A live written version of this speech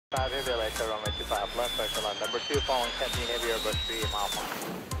5 heavy later, runway 25 left, circle on number 2, following 10 heavy over 3 mile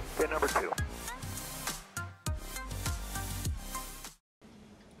per. Okay, number 2.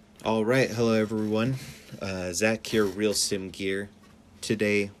 All right, hello everyone. Zach here, Real Sim Gear.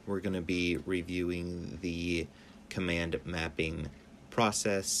 Today we're going to be reviewing the command mapping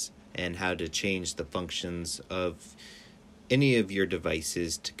process and how to change the functions of any of your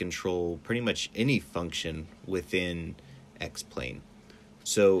devices to control pretty much any function within X-Plane.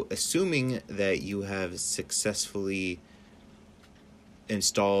 So assuming that you have successfully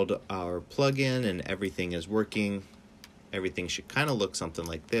installed our plugin and everything is working, everything should kind of look something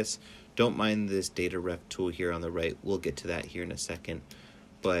like this. Don't mind this data ref tool here on the right. We'll get to that here in a second.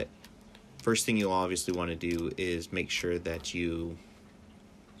 But first thing you'll obviously want to do is make sure that you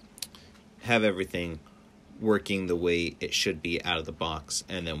have everything working the way it should be out of the box,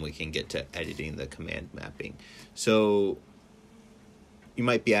 and then we can get to editing the command mapping. So you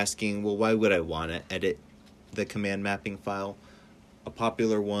might be asking, well, why would I want to edit the command mapping file? A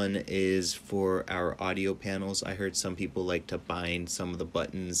popular one is for our audio panels. I heard some people like to bind some of the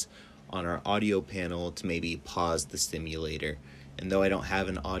buttons on our audio panel to maybe pause the simulator. And though I don't have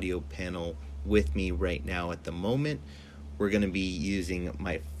an audio panel with me right now at the moment, we're going to be using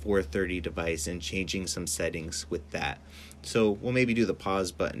my 430 device and changing some settings with that. So we'll maybe do the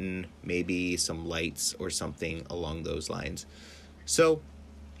pause button, maybe some lights or something along those lines. So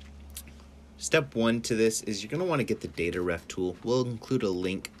step one to this is you're going to want to get the data ref tool. We'll include a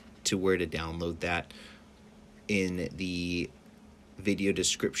link to where to download that in the video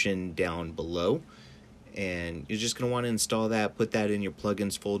description down below. And you're just going to want to install that, put that in your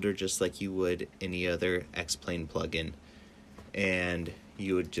plugins folder just like you would any other X-Plane plugin. And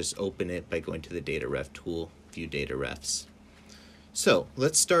you would just open it by going to the data ref tool, view data refs. So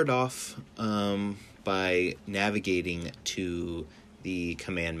let's start off by navigating to the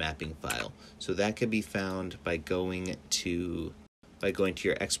command mapping file. So that could be found by going to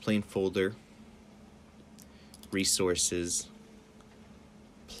your X-Plane folder, resources,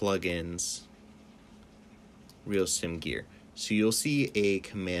 plugins, Real Sim Gear. So you'll see a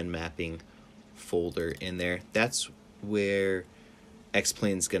command mapping folder in there. That's where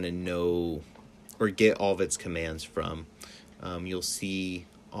X-Plane's going to know or get all of its commands from. You'll see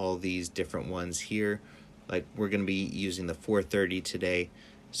all these different ones here. Like, we're going to be using the 430 today,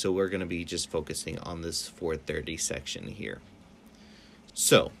 so we're going to be just focusing on this 430 section here.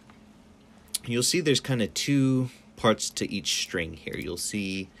 So you'll see there's kind of two parts to each string here. You'll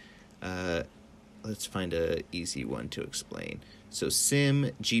see, let's find a easy one to explain. So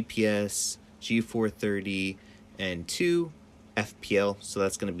sim, GPS, G430, and 2 FPL, so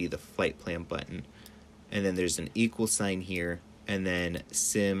that's going to be the flight plan button. And then there's an equal sign here, and then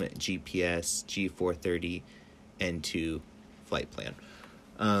sim, GPS, G430, and 2 flight plan.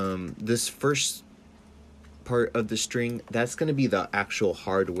 This first part of the string, that's going to be the actual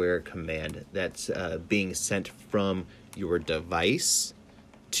hardware command that's being sent from your device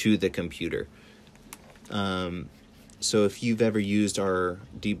to the computer. So if you've ever used our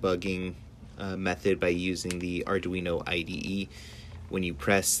debugging method by using the Arduino IDE, when you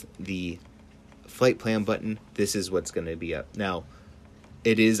press the flight plan button, this is what's going to be up. Now,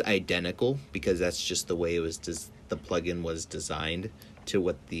 it is identical because that's just the way it was the plugin was designed to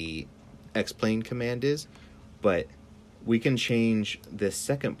what the X-Plane command is, but we can change this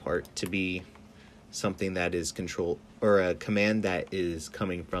second part to be something that is control or a command that is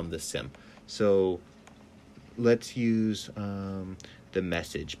coming from the sim. So let's use the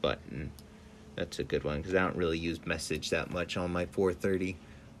message button. That's a good one because I don't really use message that much on my 430.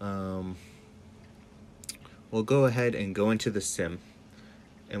 We'll go ahead and go into the sim,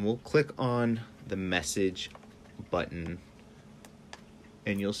 and we'll click on the message button,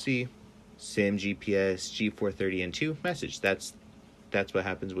 and you'll see sim, GPS, G430, and 2 message. That's what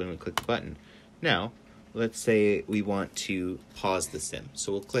happens when we click the button. Now, let's say we want to pause the sim.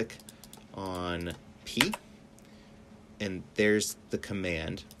 So we'll click on P, and there's the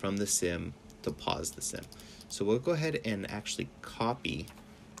command from the sim to pause the sim. So we'll go ahead and actually copy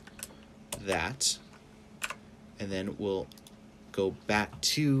that, and then we'll go back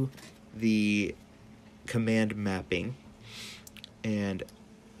to the command mapping, and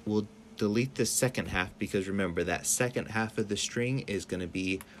we'll delete the second half because remember that second half of the string is going to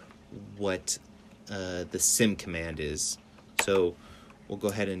be what the sim command is. So we'll go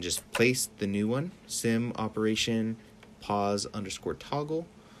ahead and just place the new one, sim operation pause underscore toggle.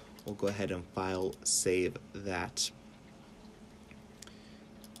 We'll go ahead and file save that.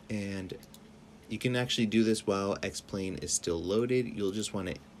 And you can actually do this while X-Plane is still loaded. You'll just want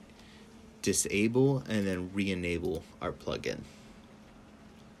to disable and then re-enable our plugin.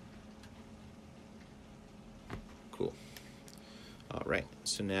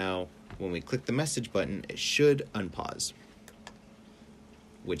 So now when we click the message button, it should unpause,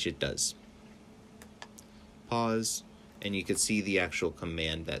 which it does. Pause, and you can see the actual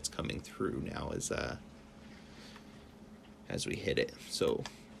command that's coming through now as we hit it. So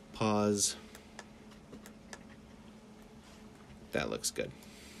pause. That looks good.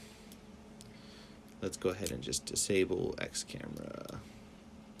 Let's go ahead and just disable X camera.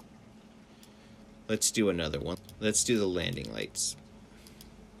 Let's do another one. Let's do the landing lights.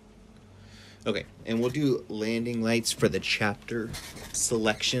 Okay, and we'll do landing lights for the chapter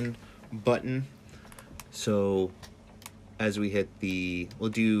selection button. So as we hit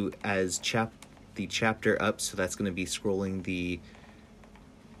we'll do as the chapter up, so that's going to be scrolling the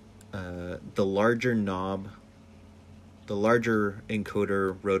larger knob, the larger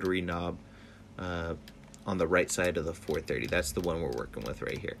encoder rotary knob on the right side of the 430. That's the one we're working with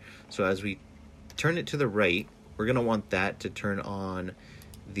right here. So as we turn it to the right, we're going to want that to turn on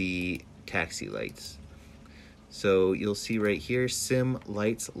the taxi lights. So you'll see right here, sim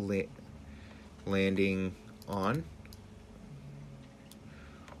lights landing on.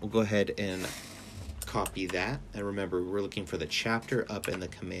 We'll go ahead and copy that. And remember, we're looking for the chapter up in the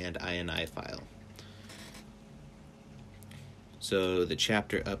Command.ini file. So the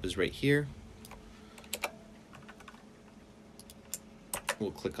chapter up is right here.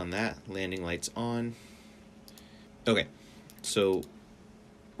 We'll click on that, landing lights on. Okay, so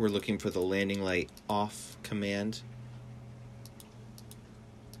we're looking for the landing light off command,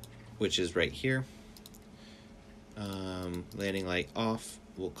 which is right here. Landing light off,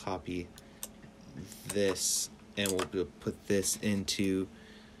 we'll copy this and we'll put this into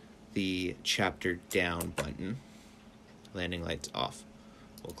the chapter down button. Landing lights off.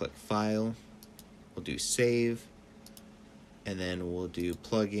 We'll click file, we'll do save, and then we'll do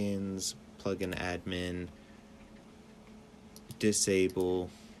plugins, plugin admin, disable,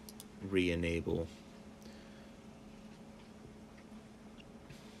 re-enable.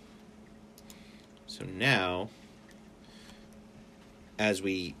 So now, as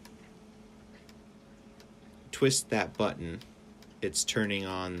we twist that button, it's turning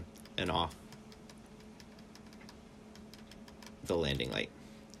on and off the landing light.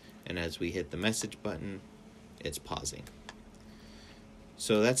 And as we hit the message button, it's pausing.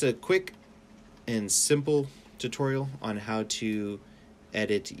 So that's a quick and simple tutorial on how to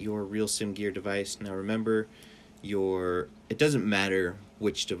edit your RealSim Gear device. Now remember, it doesn't matter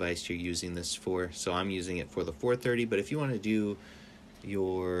which device you're using this for. So I'm using it for the 430, but if you want to do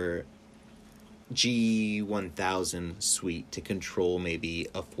your G1000 suite to control maybe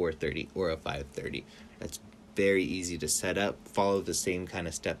a 430 or a 530, that's very easy to set up. Follow the same kind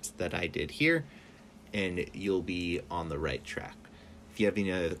of steps that I did here, and you'll be on the right track. If you have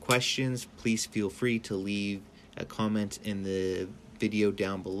any other questions, please feel free to leave a comment in the video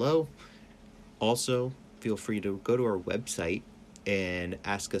down below. Also, feel free to go to our website and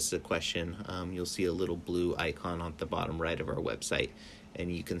ask us a question. You'll see a little blue icon on the bottom right of our website,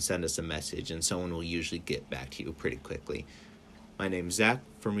 and you can send us a message, and someone will usually get back to you pretty quickly. My name is Zach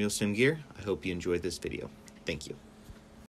from RealSim Gear. I hope you enjoyed this video. Thank you.